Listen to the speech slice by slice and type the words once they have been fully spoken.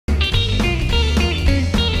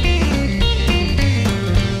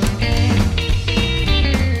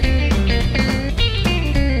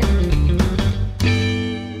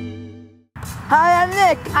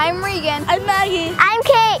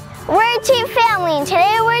Family, and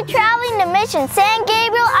today we're traveling to Mission San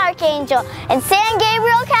Gabriel Archangel in San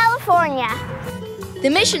Gabriel, California. The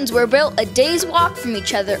missions were built a day's walk from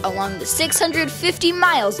each other along the 650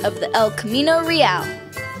 miles of the El Camino Real.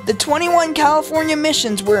 The 21 California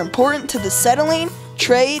missions were important to the settling,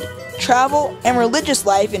 trade, travel, and religious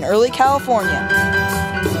life in early California.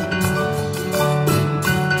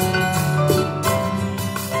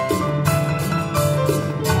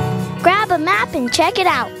 Grab a map and check it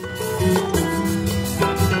out.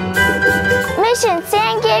 Mission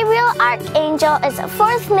San Gabriel Archangel is the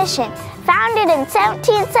fourth mission, founded in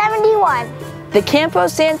 1771. The Campo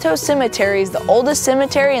Santo Cemetery is the oldest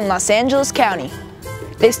cemetery in Los Angeles County.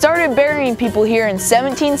 They started burying people here in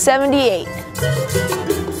 1778.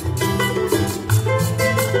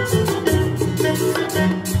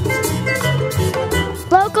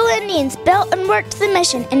 Local Indians built and worked the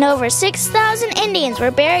mission, and over 6,000 Indians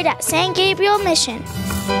were buried at San Gabriel Mission.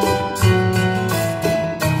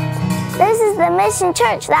 This is the mission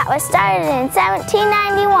church that was started in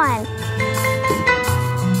 1791.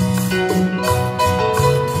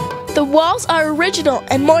 The walls are original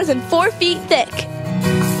and more than 4 feet thick.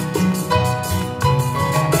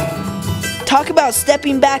 Talk about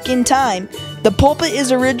stepping back in time. The pulpit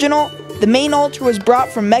is original, the main altar was brought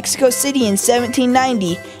from Mexico City in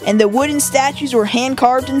 1790, and the wooden statues were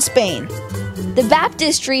hand-carved in Spain. The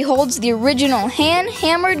baptistry holds the original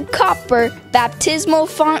hand-hammered copper baptismal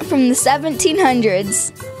font from the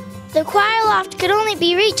 1700s. The choir loft could only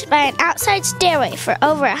be reached by an outside stairway for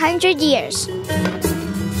over 100 years. You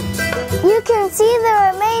can see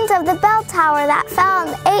the remains of the bell tower that fell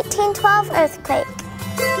in the 1812 earthquake.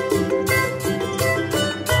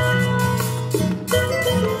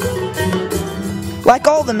 Like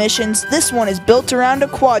all the missions, this one is built around a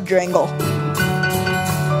quadrangle.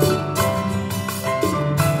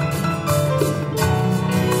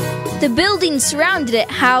 The buildings surrounding it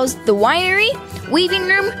housed the winery, weaving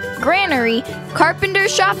room, granary, carpenter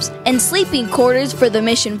shops, and sleeping quarters for the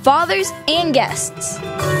mission fathers and guests.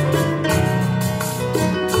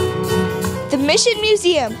 The Mission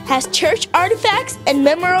Museum has church artifacts and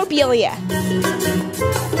memorabilia.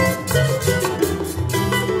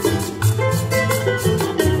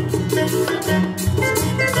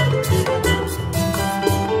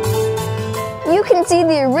 You can see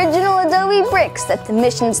the original adobe bricks that the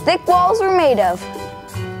mission's thick walls were made of.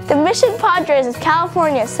 The Mission Padres of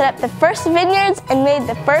California set up the first vineyards and made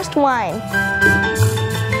the first wine.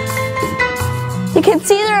 You can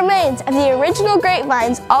see the remains of the original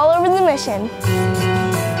grapevines all over the mission.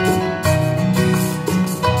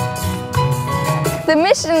 The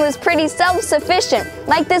mission was pretty self-sufficient,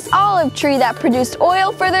 like this olive tree that produced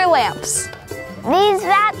oil for their lamps. These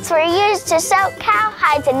vats were used to soak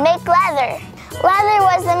cowhides and make leather. Leather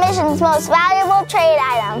was the mission's most valuable trade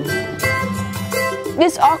item.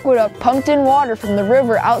 This aqueduct pumped in water from the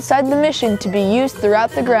river outside the mission to be used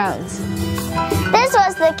throughout the grounds. This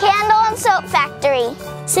was the candle and soap factory.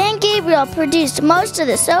 San Gabriel produced most of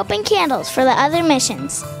the soap and candles for the other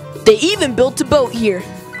missions. They even built a boat here.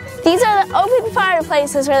 These are the open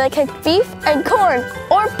fireplaces where they cook beef and corn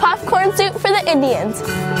or popcorn soup for the Indians.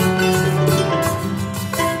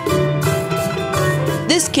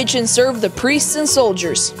 This kitchen served the priests and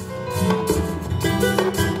soldiers.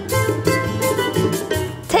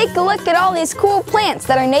 Take a look at all these cool plants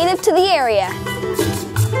that are native to the area.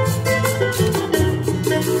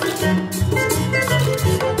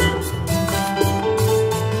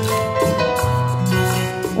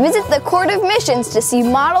 Visit the Court of Missions to see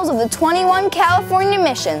models of the 21 California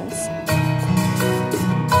missions.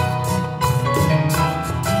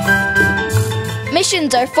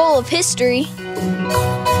 Missions are full of history.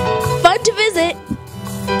 Fun to visit.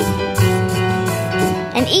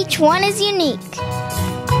 And each one is unique.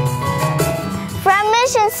 From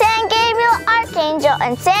Mission San Gabriel Archangel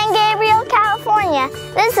in San Gabriel, California,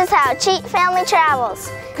 this is how Cheap Family travels.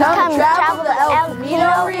 Come travel to El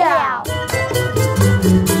Camino Real.